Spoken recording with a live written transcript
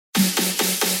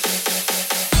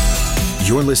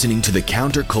You're listening to the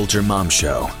Counterculture Mom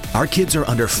Show. Our kids are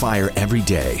under fire every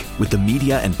day, with the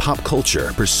media and pop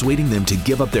culture persuading them to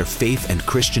give up their faith and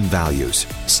Christian values.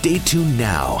 Stay tuned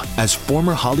now as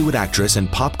former Hollywood actress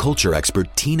and pop culture expert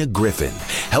Tina Griffin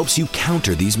helps you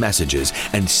counter these messages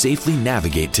and safely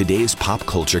navigate today's pop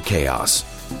culture chaos.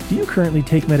 Do you currently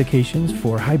take medications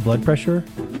for high blood pressure,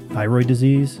 thyroid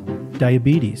disease,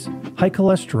 diabetes, high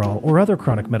cholesterol, or other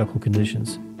chronic medical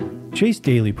conditions? Chase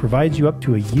Daily provides you up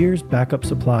to a year's backup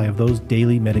supply of those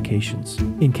daily medications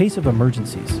in case of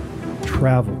emergencies,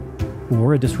 travel,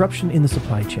 or a disruption in the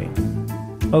supply chain.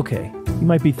 Okay, you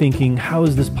might be thinking, how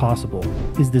is this possible?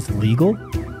 Is this legal?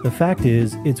 The fact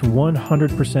is, it's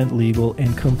 100% legal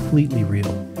and completely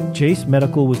real. Chase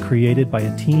Medical was created by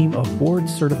a team of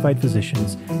board-certified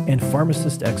physicians and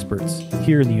pharmacist experts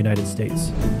here in the United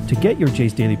States. To get your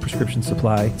Chase Daily prescription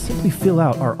supply, simply fill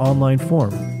out our online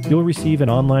form. You'll receive an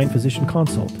online physician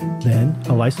consult. Then,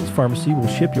 a licensed pharmacy will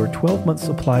ship your 12-month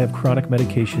supply of chronic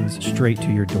medications straight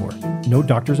to your door. No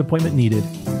doctor's appointment needed,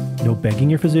 no begging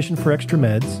your physician for extra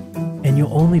meds, and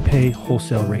you'll only pay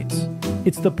wholesale rates.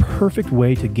 It's the perfect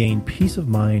way to gain peace of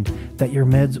mind that your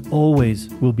meds always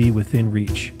will be within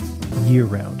reach,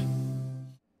 year-round.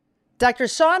 Dr.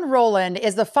 Shawn Rowland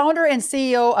is the founder and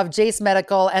CEO of Chase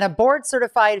Medical and a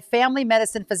board-certified family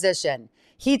medicine physician.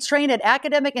 He trained at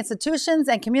academic institutions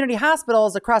and community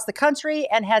hospitals across the country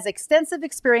and has extensive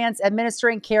experience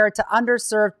administering care to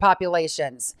underserved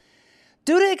populations.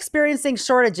 Due to experiencing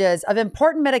shortages of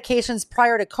important medications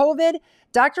prior to COVID,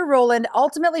 Dr. Rowland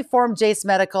ultimately formed Chase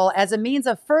Medical as a means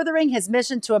of furthering his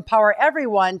mission to empower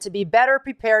everyone to be better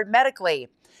prepared medically.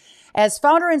 As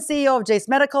founder and CEO of Chase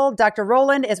Medical, Dr.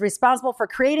 Rowland is responsible for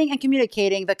creating and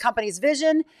communicating the company's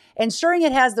vision, ensuring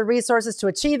it has the resources to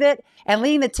achieve it, and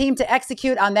leading the team to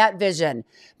execute on that vision.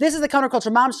 This is the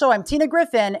Counterculture Mom Show. I'm Tina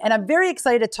Griffin, and I'm very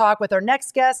excited to talk with our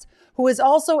next guest, who is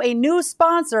also a new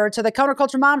sponsor to the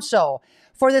Counterculture Mom Show.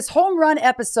 For this home run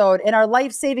episode in our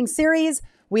life-saving series,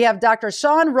 we have Dr.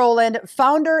 Shawn Rowland,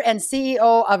 founder and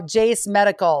CEO of Chase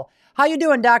Medical. How you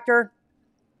doing, doctor?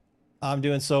 I'm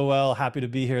doing so well. Happy to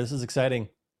be here. This is exciting.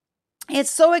 It's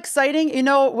so exciting. You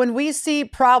know, when we see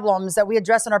problems that we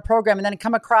address in our program and then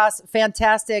come across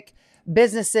fantastic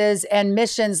businesses and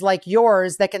missions like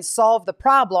yours that can solve the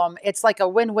problem, it's like a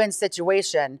win-win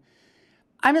situation.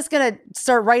 I'm just going to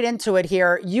start right into it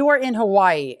here. You are in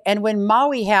Hawaii, and when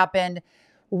Maui happened,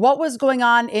 what was going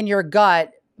on in your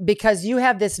gut? Because you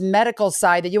have this medical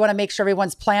side that you want to make sure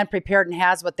everyone's planned, prepared, and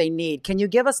has what they need. Can you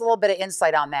give us a little bit of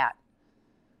insight on that?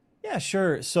 Yeah,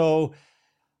 sure. So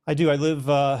I do. I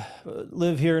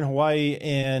live here in Hawaii,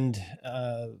 and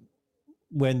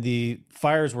when the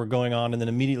fires were going on, and then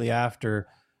immediately after,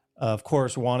 of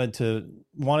course, wanted to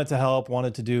help,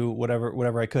 wanted to do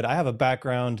whatever I could. I have a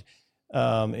background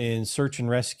in search and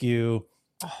rescue,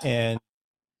 and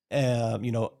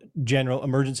general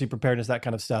emergency preparedness, that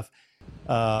kind of stuff.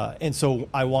 And so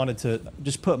I wanted to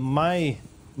just put my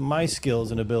skills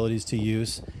and abilities to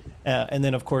use. And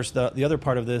then, of course, the other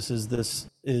part of this is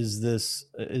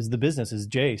the business is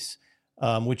Chase,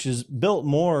 which is built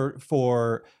more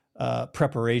for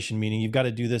preparation, meaning you've got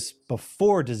to do this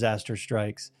before disaster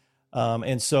strikes.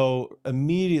 And so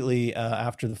immediately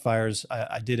after the fires,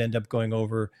 I did end up going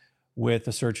over with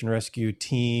the search and rescue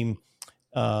team,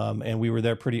 and we were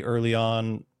there pretty early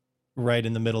on, right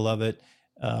in the middle of it,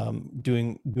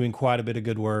 doing quite a bit of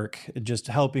good work, just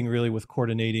helping really with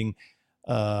coordinating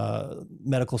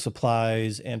medical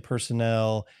supplies and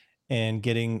personnel, and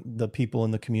getting the people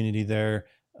in the community there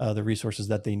the resources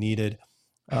that they needed.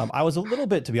 I was a little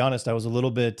bit, to be honest, I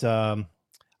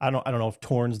don't know if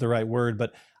torn's the right word,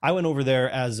 but I went over there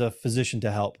as a physician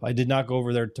to help. I did not go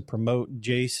over there to promote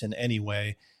Chase in any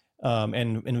way.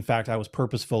 And in fact, I was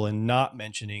purposeful in not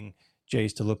mentioning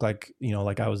Chase to look like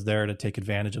I was there to take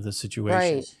advantage of the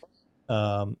situation.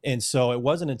 Right. And so it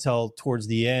wasn't until towards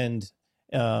the end,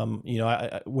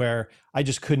 where I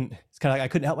just couldn't, it's kind of like I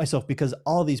couldn't help myself, because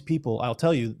all these people, I'll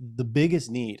tell you, the biggest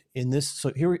need in this.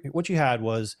 So here, what you had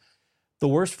was the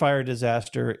worst fire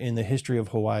disaster in the history of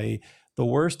Hawaii, the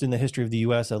worst in the history of the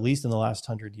U.S., at least in the last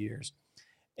 100 years.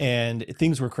 And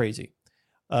things were crazy.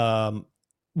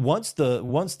 Once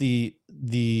the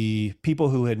people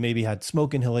who had maybe had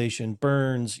smoke inhalation,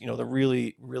 burns, the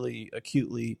really, really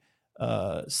acutely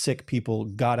sick people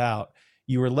got out,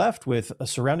 you were left with a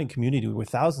surrounding community with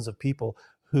thousands of people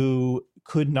who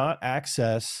could not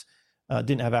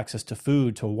didn't have access to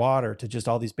food, to water, to just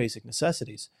all these basic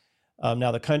necessities.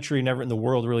 Now, the country never in the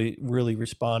world really, really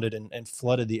responded and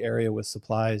flooded the area with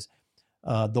supplies.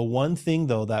 The one thing,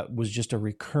 though, that was just a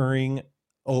recurring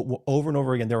over and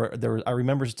over again. I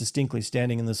remember distinctly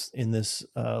standing in this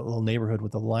little neighborhood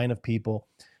with a line of people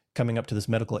coming up to this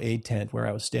medical aid tent where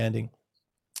I was standing,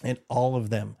 and all of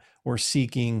them were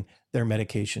seeking their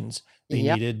medications. They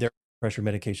needed their pressure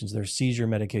medications, their seizure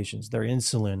medications, their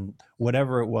insulin,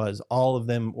 whatever it was. All of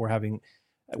them were having.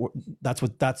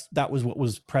 That was what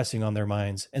was pressing on their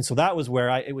minds. And so that was where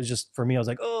it was just for me, I was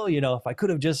like, oh, if I could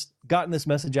have just gotten this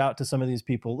message out to some of these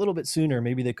people a little bit sooner,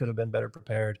 maybe they could have been better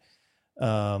prepared.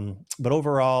 But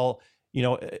overall,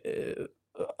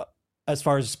 as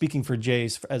far as speaking for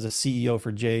Jace, as a CEO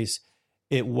for Jace,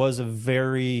 it was a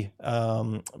very,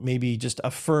 maybe just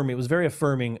affirming. It was very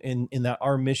affirming in that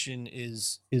our mission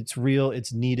it's real,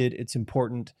 it's needed, it's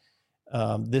important.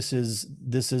 This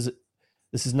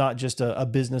is not just a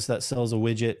business that sells a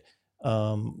widget.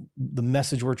 The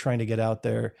message we're trying to get out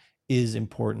there is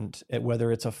important.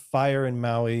 Whether it's a fire in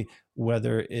Maui,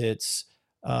 whether it's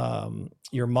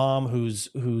your mom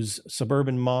who's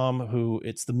suburban mom who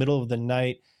it's the middle of the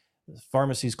night, the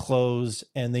pharmacy's closed,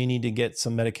 and they need to get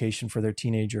some medication for their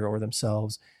teenager or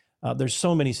themselves. There's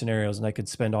so many scenarios, and I could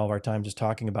spend all of our time just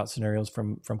talking about scenarios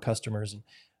from customers.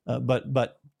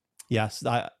 But yes,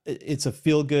 it's a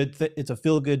feel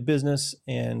good business,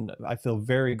 and I feel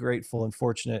very grateful and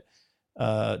fortunate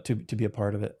to be a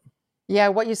part of it. Yeah,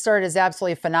 what you started is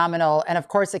absolutely phenomenal. And of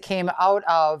course, it came out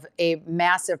of a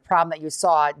massive problem that you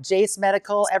saw. Jace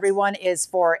Medical, everyone, is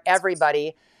for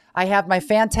everybody. I have my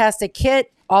fantastic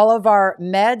kit, all of our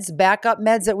meds, backup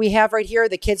meds that we have right here.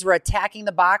 The kids were attacking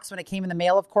the box when it came in the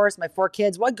mail, of course. My 4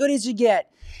 kids, what goodies you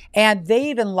get? And they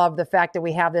even love the fact that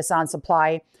we have this on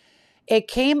supply. It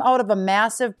came out of a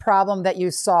massive problem that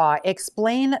you saw.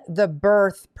 Explain the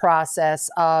birth process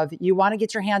of you want to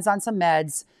get your hands on some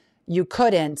meds, you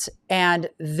couldn't, and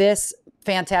this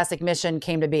fantastic mission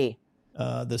came to be.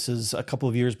 This is a couple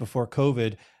of years before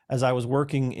COVID, as I was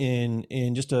working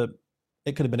in just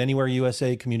it could have been anywhere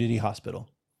USA community hospital,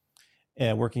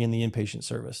 and working in the inpatient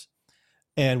service.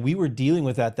 And we were dealing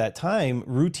with, at that time,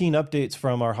 routine updates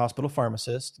from our hospital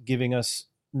pharmacist giving us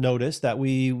notice that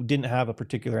we didn't have a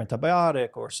particular antibiotic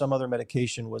or some other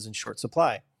medication was in short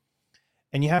supply.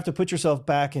 And you have to put yourself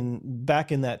back in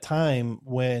that time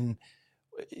when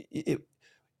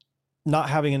not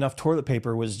having enough toilet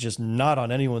paper was just not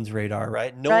on anyone's radar,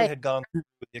 right? No one had gone through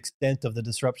the extent of the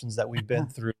disruptions that we've been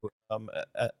through,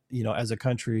 as a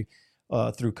country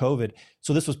through COVID.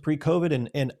 So this was pre-COVID,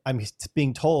 and I'm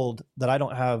being told that I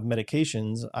don't have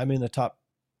medications. I'm in the top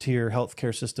tier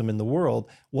healthcare system in the world.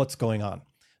 What's going on?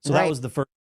 So that was the first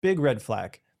big red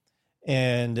flag,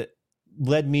 and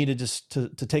led me to just to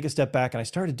take a step back. And I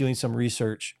started doing some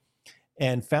research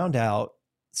and found out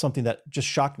something that just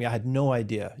shocked me. I had no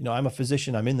idea. I'm a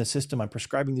physician. I'm in the system. I'm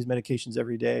prescribing these medications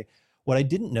every day. What I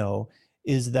didn't know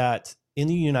is that in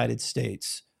the United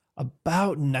States,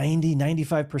 about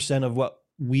 95% of what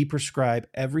we prescribe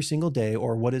every single day,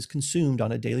 or what is consumed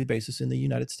on a daily basis in the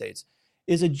United States,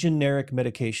 is a generic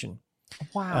medication.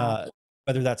 Wow.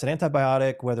 Whether that's an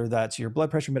antibiotic, whether that's your blood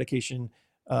pressure medication,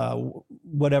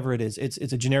 whatever it is, it's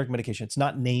a generic medication. It's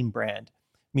not name brand.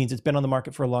 It means it's been on the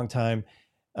market for a long time.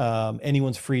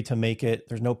 Anyone's free to make it.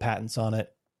 There's no patents on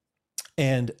it.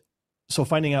 And so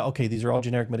finding out, okay, these are all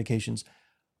generic medications.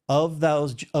 Of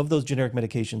those generic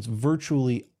medications,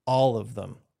 virtually all of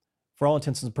them, for all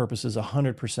intents and purposes,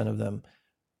 100% of them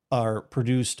are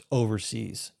produced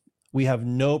overseas. We have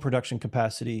no production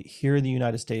capacity here in the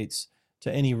United States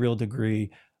to any real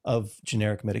degree of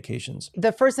generic medications.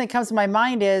 The first thing that comes to my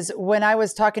mind is when I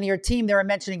was talking to your team, they were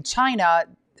mentioning China.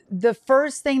 The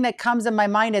first thing that comes in my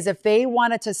mind is if they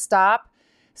wanted to stop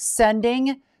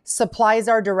sending supplies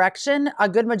our direction, a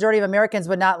good majority of Americans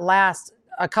would not last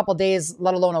a couple days,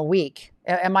 let alone a week.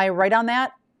 Am I right on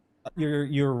that?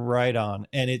 You're right on.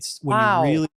 And it's when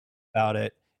you really think about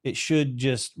it, it should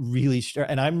just really start.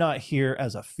 And I'm not here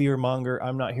as a fear monger.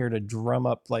 I'm not here to drum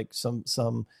up like some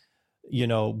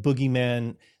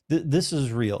boogeyman. This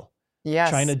is real.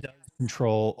 Yes. China does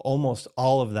control almost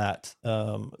all of that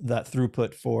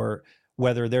throughput, for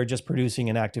whether they're just producing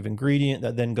an active ingredient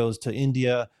that then goes to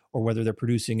India, or whether they're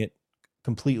producing it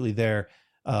completely there.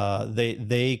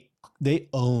 They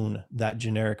own that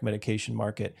generic medication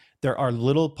market. There are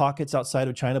little pockets outside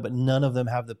of China, but none of them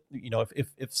have the,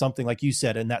 if something like you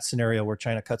said in that scenario where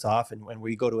China cuts off and when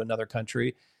we go to another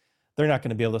country, they're not going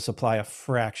to be able to supply a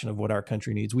fraction of what our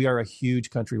country needs. We are a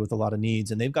huge country with a lot of needs,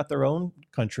 and they've got their own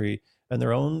country and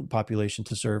their own population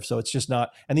to serve. So it's just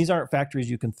not, and these aren't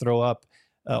factories you can throw up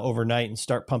overnight and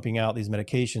start pumping out these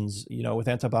medications. With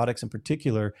antibiotics in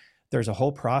particular, there's a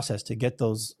whole process to get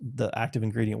the active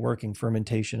ingredient working,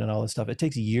 fermentation and all this stuff. It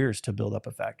takes years to build up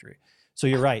a factory. So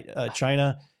you're right.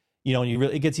 China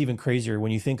it gets even crazier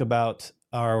when you think about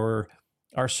our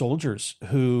soldiers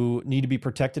who need to be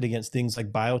protected against things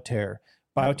like bioterror.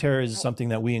 Bioterror is something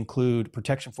that we include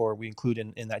protection for. We include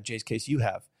in that Jay's case you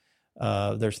have.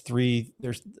 There's three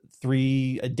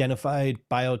identified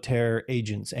bioterror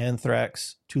agents: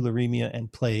 anthrax, tularemia,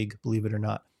 and plague, believe it or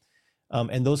not.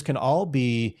 And those can all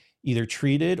be either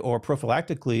treated or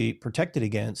prophylactically protected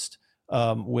against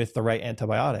with the right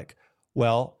antibiotic.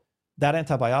 Well, that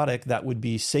antibiotic that would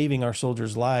be saving our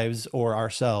soldiers' lives or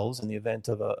ourselves in the event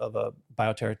of a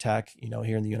bioterror attack,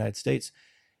 here in the United States,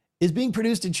 is being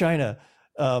produced in China.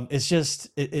 It's just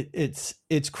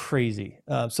it's crazy.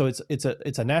 So it's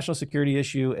a national security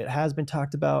issue. It has been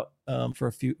talked about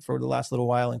for the last little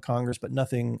while in Congress, but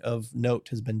nothing of note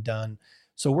has been done.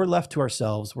 So we're left to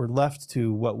ourselves. We're left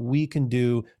to what we can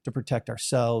do to protect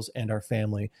ourselves and our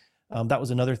family. That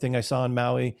was another thing I saw in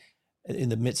Maui in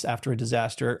the midst after a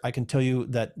disaster. I can tell you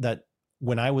that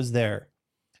when I was there,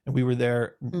 and we were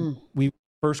there, we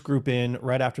first group in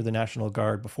right after the National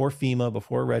Guard, before FEMA,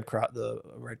 before the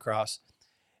Red Cross.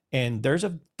 And there's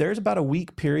about a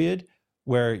week period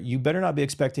where you better not be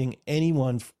expecting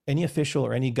anyone, any official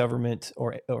or any government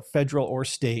or federal or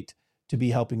state to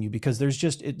be helping you, because there's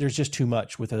just too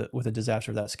much with a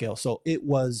disaster of that scale. So it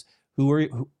was,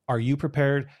 who are you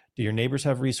prepared? Do your neighbors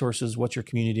have resources? What's your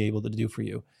community able to do for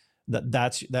you?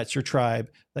 That's your tribe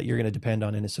that you're going to depend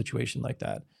on in a situation like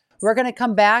that. We're going to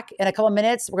come back in a couple of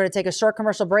minutes. We're going to take a short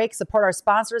commercial break, support our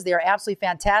sponsors. They are absolutely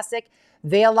fantastic.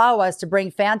 They allow us to bring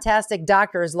fantastic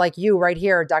doctors like you right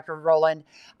here, Dr. Rowland,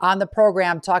 on the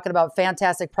program, talking about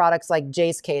fantastic products like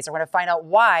Jay's case. We're going to find out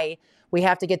why we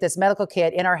have to get this medical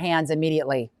kit in our hands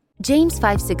immediately. James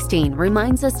 5:16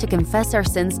 reminds us to confess our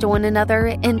sins to one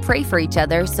another and pray for each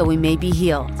other so we may be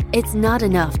healed. It's not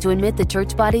enough to admit the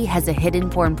church body has a hidden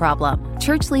porn problem.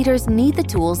 Church leaders need the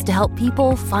tools to help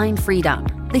people find freedom.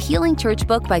 The Healing Church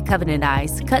book by Covenant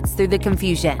Eyes cuts through the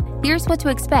confusion. Here's what to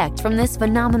expect from this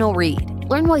phenomenal read.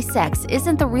 Learn why sex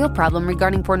isn't the real problem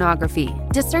regarding pornography.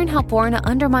 Discern how porn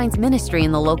undermines ministry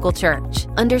in the local church.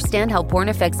 Understand how porn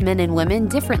affects men and women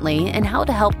differently and how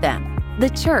to help them. The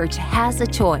church has a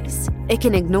choice. It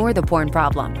can ignore the porn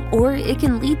problem, or it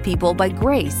can lead people by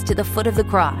grace to the foot of the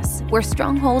cross, where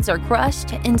strongholds are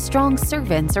crushed and strong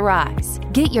servants arise.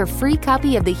 Get your free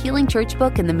copy of the Healing Church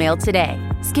book in the mail today.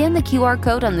 Scan the QR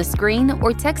code on the screen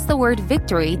or text the word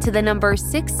VICTORY to the number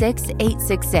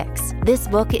 66866. This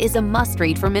book is a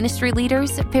must-read for ministry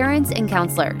leaders, parents, and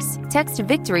counselors. Text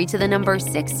VICTORY to the number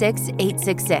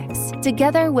 66866.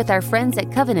 Together with our friends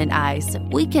at Covenant Eyes,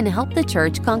 we can help the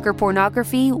church conquer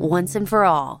pornography once and for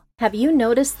all. Have you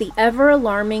noticed the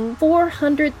ever-alarming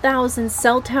 400,000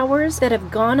 cell towers that have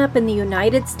gone up in the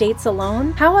United States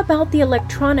alone? How about the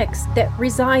electronics that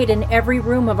reside in every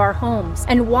room of our homes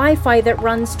and Wi-Fi that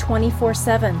runs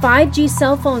 24/7? 5G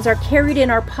cell phones are carried in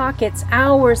our pockets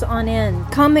hours on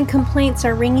end. Common complaints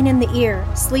are ringing in the ear: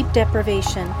 sleep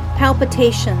deprivation,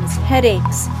 palpitations,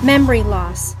 headaches, memory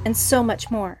loss, and so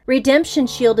much more. Redemption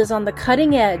Shield is on the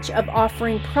cutting edge of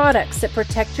offering products that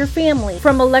protect your family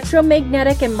from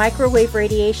electromagnetic and microwave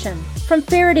radiation. From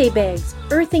Faraday bags,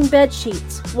 earthing bed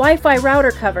sheets, Wi-Fi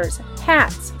router covers,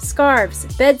 hats, scarves,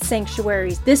 bed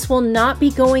sanctuaries. This will not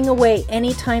be going away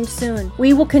anytime soon.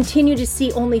 We will continue to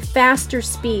see only faster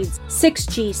speeds,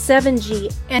 6G,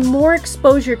 7G, and more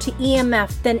exposure to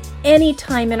EMF than any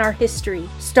time in our history.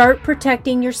 Start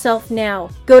protecting yourself now.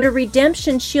 Go to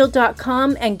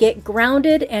redemptionshield.com and get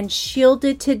grounded and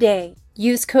shielded today.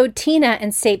 Use code TINA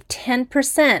and save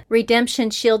 10%.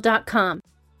 redemptionshield.com.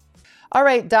 All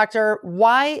right, doctor,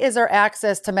 why is our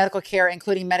access to medical care,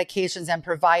 including medications and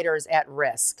providers, at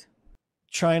risk?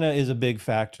 China is a big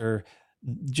factor.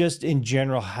 Just in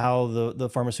general, how the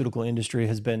pharmaceutical industry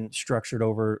has been structured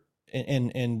over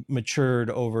and matured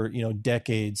over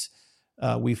decades.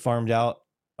 We farmed out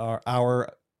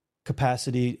our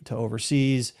capacity to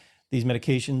overseas. These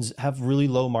medications have really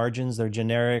low margins. They're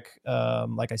generic.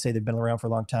 Like I say, they've been around for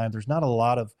a long time. There's not a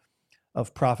lot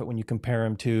of profit when you compare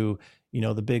them to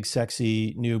the big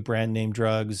sexy new brand name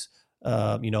drugs,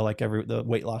 like the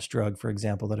weight loss drug, for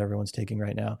example, that everyone's taking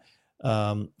right now.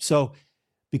 So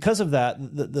because of that,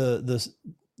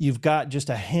 you've got just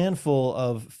a handful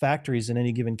of factories in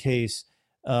any given case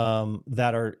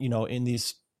that are, in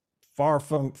these far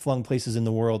flung places in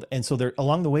the world. And so there,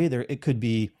 along the way there, it could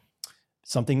be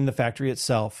something in the factory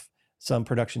itself, some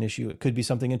production issue. It could be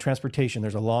something in transportation.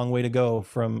 There's a long way to go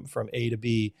from A to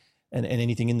B, and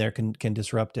anything in there can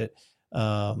disrupt it.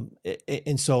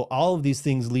 And so all of these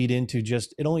things lead into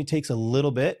just, it only takes a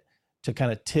little bit to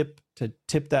kind of tip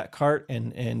that cart,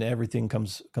 and everything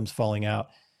comes falling out.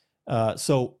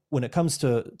 So when it comes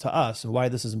to us and why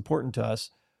this is important to us,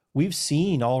 we've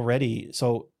seen already.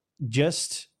 So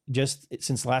just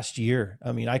since last year,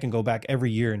 I mean, I can go back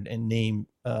every year and name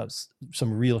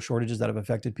some real shortages that have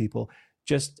affected people.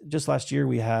 Just last year,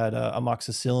 we had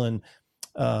amoxicillin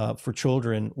for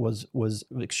children was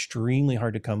extremely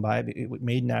hard to come by. It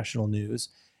made national news.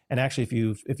 And actually,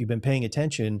 if you've been paying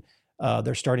attention,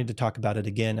 they're starting to talk about it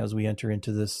again as we enter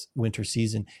into this winter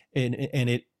season, and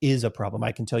it is a problem.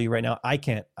 I can tell you right now, I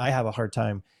have a hard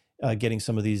time getting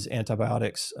some of these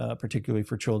antibiotics, particularly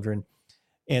for children.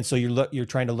 And so you're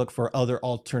trying to look for other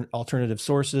alternative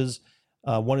sources.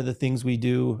 One of the things we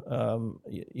do,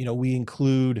 we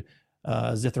include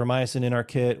zithromycin in our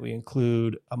kit. We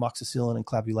include amoxicillin and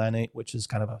clavulanate, which is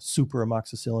kind of a super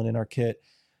amoxicillin in our kit.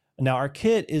 Now our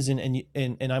kit isn't,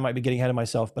 and I might be getting ahead of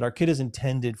myself, but our kit is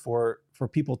intended for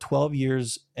people 12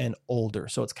 years and older.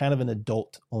 So it's kind of an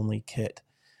adult only kit.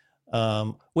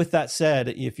 With that said,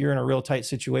 if you're in a real tight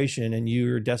situation and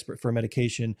you're desperate for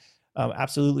medication,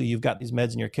 absolutely, you've got these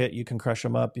meds in your kit. You can crush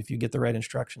them up if you get the right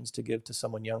instructions to give to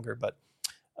someone younger. But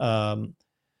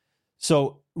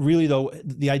so really, though,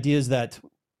 the idea is that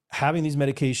having these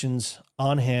medications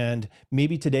on hand,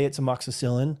 maybe today it's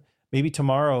amoxicillin, maybe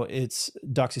tomorrow it's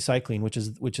doxycycline, which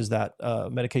is that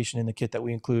medication in the kit that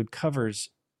we include, covers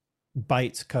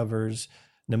bites, covers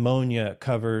pneumonia,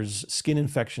 covers skin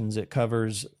infections, it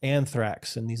covers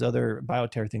anthrax and these other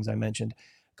bioterror things I mentioned,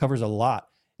 covers a lot.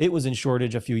 It was in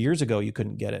shortage a few years ago. You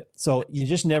couldn't get it. So you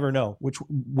just never know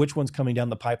which one's coming down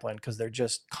the pipeline, because they're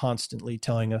just constantly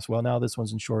telling us, well, now this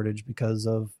one's in shortage because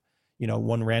of,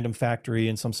 one random factory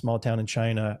in some small town in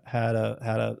China had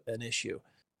an issue.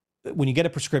 When you get a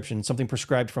prescription, something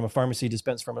prescribed from a pharmacy,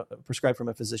 prescribed from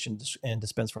a physician and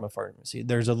dispensed from a pharmacy,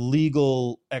 there's a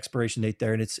legal expiration date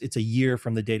there, and it's a year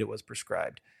from the date it was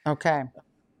prescribed. Okay.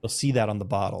 You'll see that on the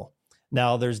bottle.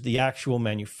 Now there's the actual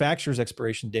manufacturer's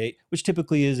expiration date, which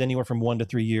typically is anywhere from 1 to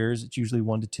 3 years. It's usually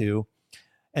 1 to 2.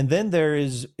 And then there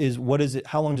is what is it?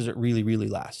 How long does it really, really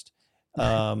last?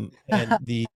 And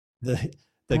the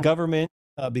government,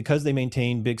 because they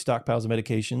maintain big stockpiles of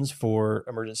medications for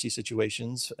emergency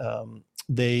situations,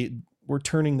 they were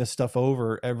turning this stuff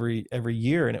over every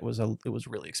year, and it was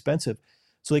really expensive.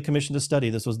 So they commissioned a study.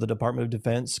 This was the Department of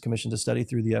Defense commissioned a study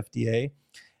through the FDA.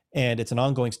 And it's an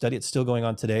ongoing study. It's still going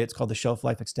on today. It's called the Shelf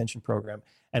Life Extension Program.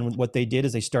 And what they did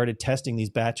is they started testing these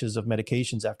batches of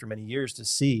medications after many years to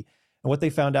see. And what they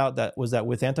found out was that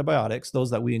with antibiotics, those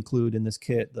that we include in this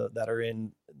kit that are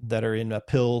in a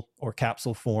pill or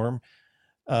capsule form,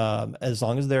 as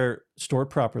long as they're stored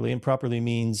properly, and properly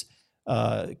means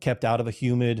kept out of a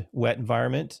humid, wet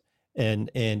environment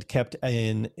and kept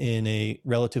in a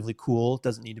relatively cool,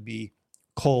 doesn't need to be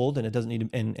cold, and it doesn't need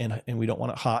to, and we don't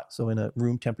want it hot. So in a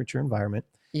room temperature environment,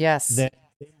 yes, then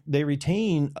they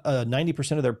retain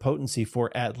 90% of their potency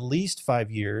for at least 5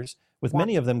 years, with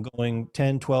many of them going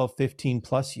 10, 12, 15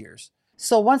 plus years.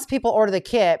 So once people order the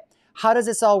kit, how does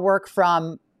this all work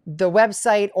from the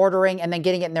website, ordering, and then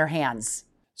getting it in their hands?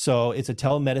 So it's a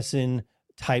telemedicine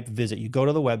type visit. You go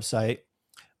to the website.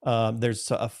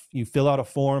 You fill out a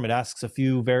form. It asks a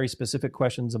few very specific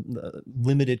questions,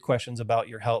 limited questions about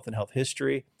your health and health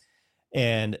history,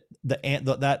 and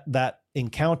that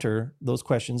encounter, those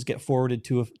questions get forwarded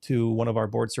to one of our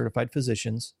board certified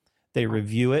physicians. They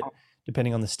review it.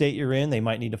 Depending on the state you're in, they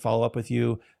might need to follow up with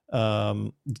you,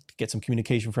 get some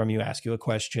communication from you, ask you a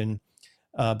question.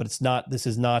 But this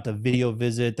is not a video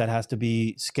visit that has to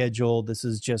be scheduled. This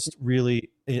is just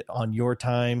really on your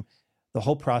time. The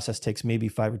whole process takes maybe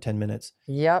 5 or 10 minutes.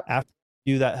 Yep. After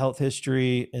you do that health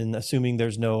history, and assuming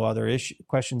there's no other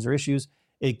questions or issues,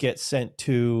 it gets sent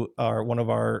to one of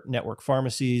our network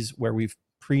pharmacies where we've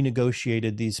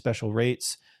pre-negotiated these special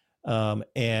rates,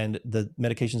 and the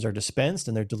medications are dispensed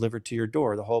and they're delivered to your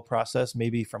door. The whole process,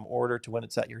 maybe from order to when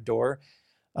it's at your door,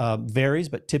 varies,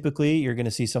 but typically you're going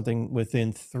to see something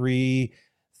within 3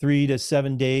 to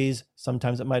 7 days.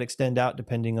 Sometimes it might extend out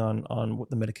depending on what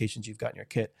the medications you've got in your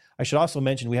kit. I should also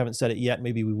mention, we haven't said it yet,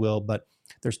 maybe we will, but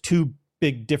there's 2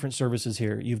 big different services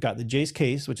here. You've got the Jace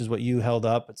case, which is what you held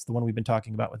up. It's the one we've been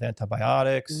talking about with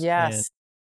antibiotics. Yes.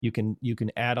 And you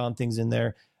can add on things in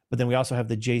there. But then we also have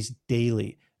the Jace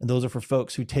Daily. And those are for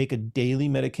folks who take a daily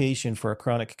medication for a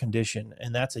chronic condition.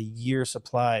 And that's a year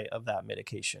supply of that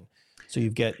medication. So you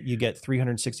get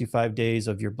 365 days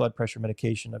of your blood pressure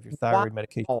medication, of your thyroid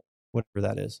medication, whatever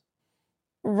that is.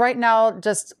 Right now,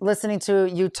 just listening to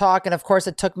you talk, and of course,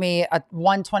 it took me a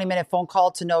 20-minute phone call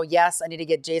to know, yes, I need to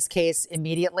get Jay's case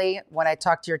immediately when I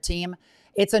talk to your team.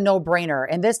 It's a no-brainer.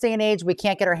 In this day and age, we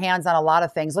can't get our hands on a lot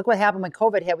of things. Look what happened when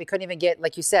COVID hit. We couldn't even get,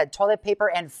 like you said, toilet paper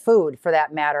and food for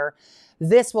that matter.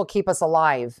 This will keep us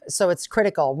alive. So it's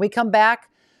critical. When we come back,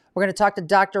 We're going to talk to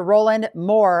Dr. Rowland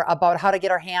more about how to get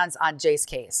our hands on Jay's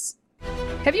case.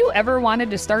 Have you ever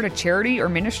wanted to start a charity or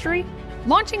ministry?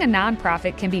 Launching a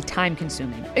nonprofit can be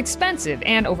time-consuming, expensive,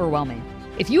 and overwhelming.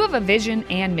 If you have a vision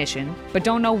and mission, but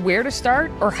don't know where to start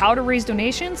or how to raise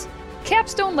donations,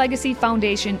 Capstone Legacy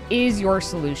Foundation is your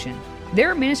solution.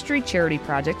 Their ministry charity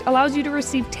project allows you to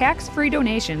receive tax-free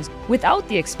donations without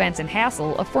the expense and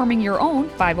hassle of forming your own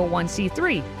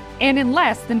 501c3, and in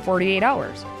less than 48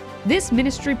 hours. This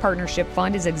ministry partnership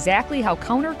fund is exactly how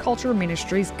Counterculture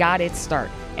Ministries got its start,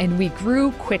 and we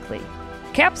grew quickly.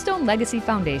 Capstone Legacy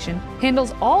Foundation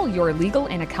handles all your legal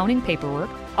and accounting paperwork,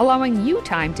 allowing you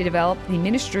time to develop the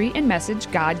ministry and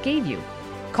message God gave you.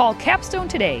 Call Capstone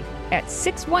today at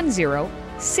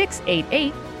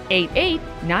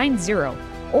 610-688-8890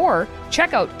 or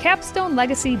check out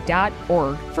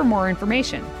capstonelegacy.org for more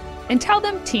information. And tell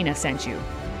them Tina sent you.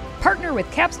 Partner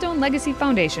with Capstone Legacy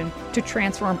Foundation to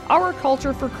transform our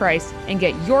culture for Christ and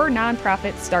get your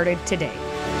nonprofit started today.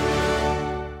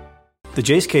 The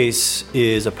Jay's case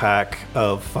is a pack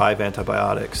of 5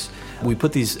 antibiotics. We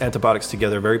put these antibiotics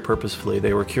together very purposefully.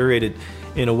 They were curated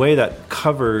in a way that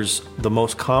covers the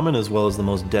most common as well as the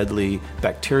most deadly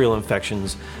bacterial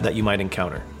infections that you might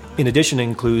encounter. In addition, it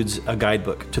includes a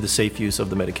guidebook to the safe use of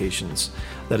the medications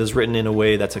that is written in a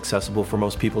way that's accessible for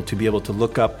most people to be able to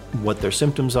look up what their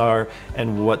symptoms are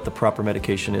and what the proper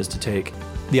medication is to take.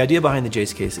 The idea behind the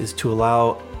Jay's case is to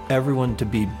allow everyone to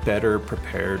be better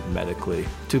prepared medically,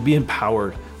 to be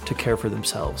empowered to care for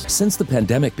themselves. Since the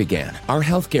pandemic began, our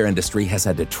healthcare industry has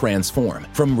had to transform.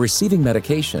 From receiving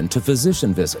medication to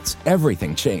physician visits,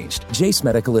 everything changed. Jase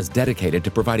Medical is dedicated to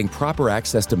providing proper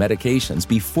access to medications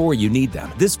before you need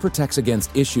them. This protects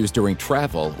against issues during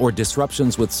travel or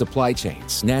disruptions with supply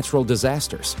chains, natural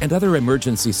disasters, and other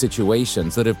emergency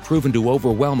situations that have proven to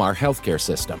overwhelm our healthcare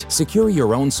system. Secure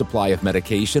your own supply of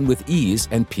medication with ease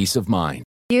and peace of mind.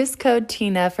 Use code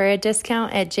TINA for a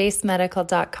discount at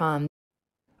jasemedical.com.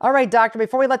 All right, doctor,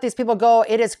 before we let these people go,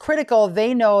 it is critical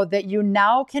they know that you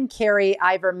now can carry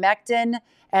ivermectin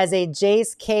as a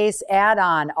Jay's case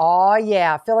add-on. Oh,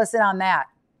 yeah. Fill us in on that.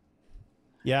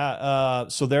 Yeah.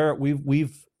 So there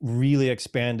we've really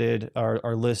expanded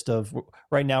our list of,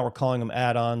 right now we're calling them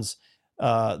add-ons.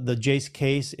 The Jay's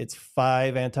case, it's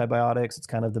 5 antibiotics. It's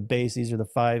kind of the base. These are the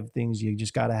 5 things you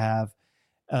just got to have.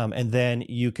 And then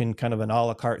you can kind of an a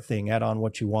la carte thing, add on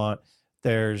what you want.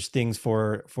 There's things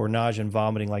for nausea and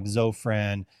vomiting like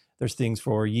Zofran. There's things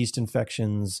for yeast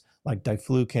infections like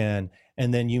diflucan.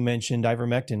 And then you mentioned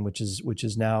ivermectin, which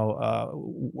is now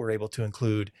we're able to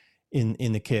include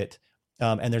in the kit.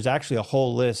 And there's actually a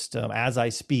whole list as I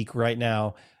speak right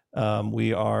now.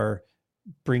 We are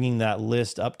bringing that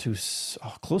list up to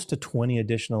close to 20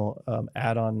 additional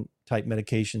add-on type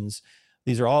medications.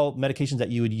 These are all medications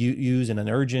that you would use in an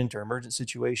urgent or emergent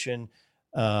situation.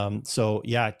 So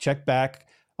yeah, check back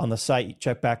on the site,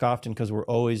 check back often because we're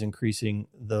always increasing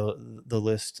the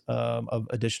list of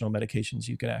additional medications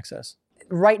you can access.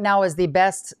 Right now is the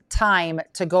best time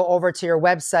to go over to your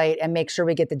website and make sure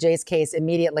we get the Jay's case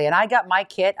immediately. And I got my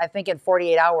kit, I think in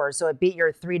 48 hours. So it beat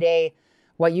your 3-day,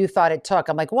 what you thought it took.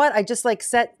 I'm like, what? I just I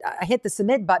hit the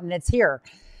submit button. It's here.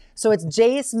 So it's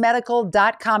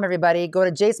jasemedical.com, everybody. Go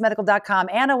to jasemedical.com.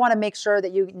 And I want to make sure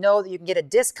that you know that you can get a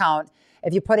discount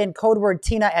if you put in code word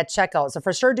TINA at checkout. So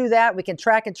for sure do that. We can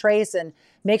track and trace and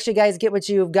make sure you guys get what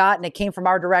you've got. And it came from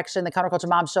our direction, the Counterculture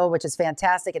Mom Show, which is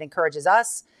fantastic. It encourages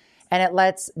us. And it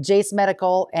lets Jase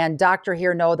Medical and Doctor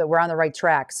here know that we're on the right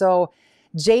track. So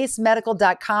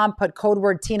jasemedical.com, put code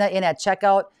word TINA in at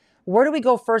checkout. Where do we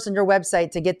go first on your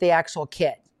website to get the actual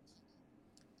kit?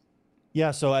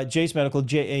 Yeah, so at Jase Medical,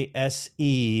 JASE,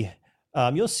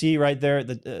 you'll see right there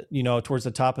that towards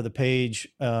the top of the page,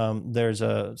 there's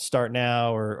a start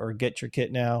now or get your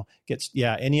kit now.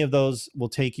 Any of those will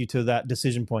take you to that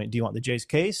decision point. Do you want the Jay's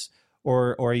case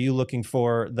or are you looking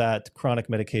for that chronic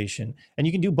medication? And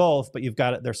you can do both, but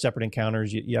they're separate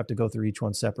encounters. You have to go through each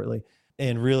one separately.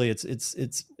 And really,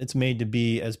 it's made to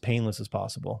be as painless as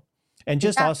possible. And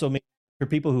just also for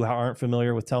people who aren't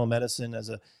familiar with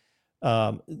telemedicine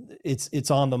it's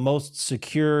on the most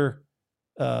secure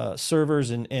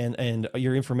servers and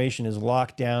your information is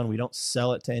locked down. We don't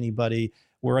sell it to anybody.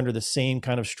 We're under the same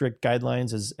kind of strict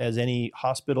guidelines as any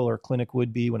hospital or clinic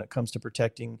would be when it comes to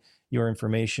protecting your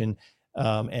information.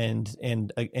 And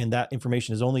that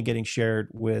information is only getting shared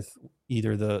with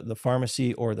either the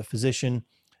pharmacy or the physician.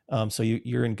 So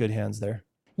you're in good hands there.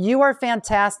 You are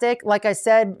fantastic. Like I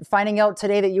said, finding out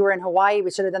today that you were in Hawaii, we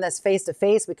should have done this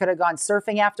face-to-face. We could have gone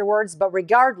surfing afterwards. But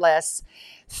regardless,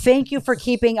 thank you for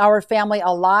keeping our family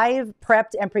alive,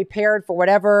 prepped, and prepared for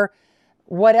whatever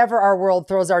whatever our world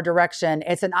throws our direction.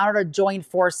 It's an honor to join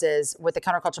forces with the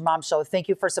Counterculture Mom Show. Thank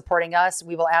you for supporting us.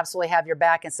 We will absolutely have your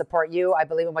back and support you. I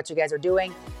believe in what you guys are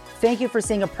doing. Thank you for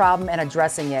seeing a problem and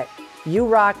addressing it. You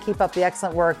rock. Keep up the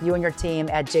excellent work, you and your team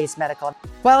at Jace Medical.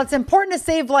 While it's important to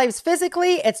save lives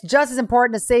physically, it's just as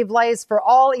important to save lives for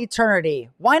all eternity.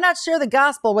 Why not share the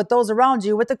gospel with those around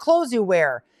you with the clothes you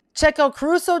wear? Check out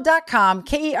Caruso.com,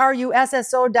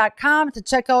 Kerusso.com to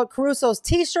check out Caruso's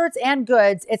t-shirts and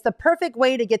goods. It's the perfect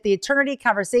way to get the eternity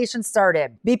conversation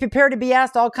started. Be prepared to be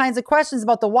asked all kinds of questions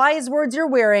about the wise words you're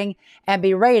wearing and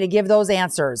be ready to give those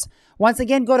answers. Once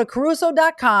again, go to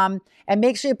Caruso.com and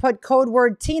make sure you put code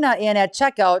word Tina in at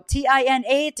checkout,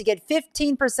 TINA, to get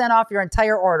 15% off your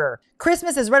entire order.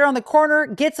 Christmas is right around the corner.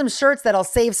 Get some shirts that'll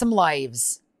save some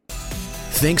lives.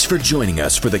 Thanks for joining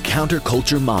us for the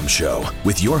Counterculture Mom Show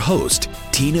with your host,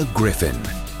 Tina Griffin.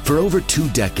 For over 2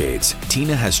 decades,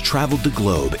 Tina has traveled the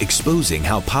globe exposing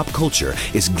how pop culture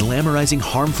is glamorizing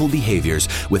harmful behaviors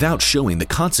without showing the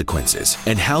consequences,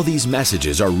 and how these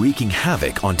messages are wreaking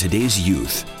havoc on today's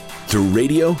youth. Through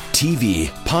radio, TV,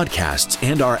 podcasts,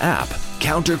 and our app,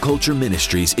 Counterculture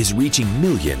Ministries is reaching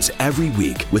millions every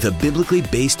week with a biblically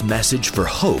based message for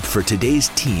hope for today's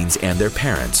teens and their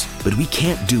parents. But we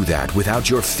can't do that without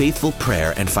your faithful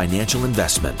prayer and financial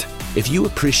investment. If you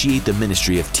appreciate the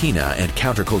ministry of Tina and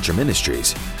Counterculture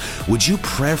Ministries, would you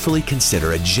prayerfully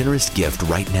consider a generous gift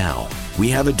right now? We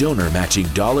have a donor matching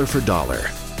dollar for dollar.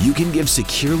 You can give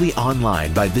securely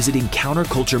online by visiting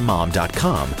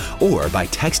counterculturemom.com or by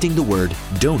texting the word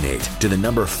donate to the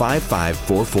number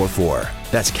 55444.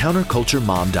 That's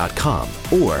counterculturemom.com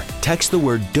or text the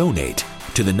word donate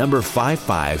to the number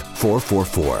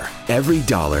 55444. Every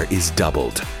dollar is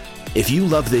doubled. If you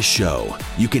love this show,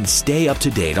 you can stay up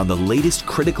to date on the latest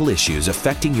critical issues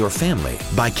affecting your family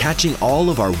by catching all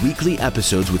of our weekly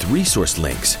episodes with resource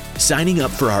links, signing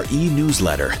up for our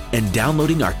e-newsletter, and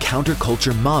downloading our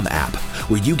Counterculture Mom app,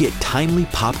 where you get timely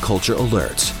pop culture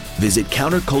alerts. Visit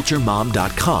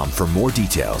counterculturemom.com for more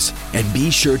details. And be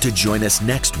sure to join us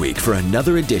next week for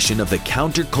another edition of the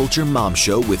Counterculture Mom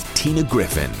Show with Tina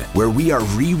Griffin, where we are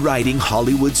rewriting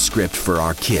Hollywood's script for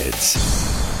our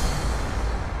kids.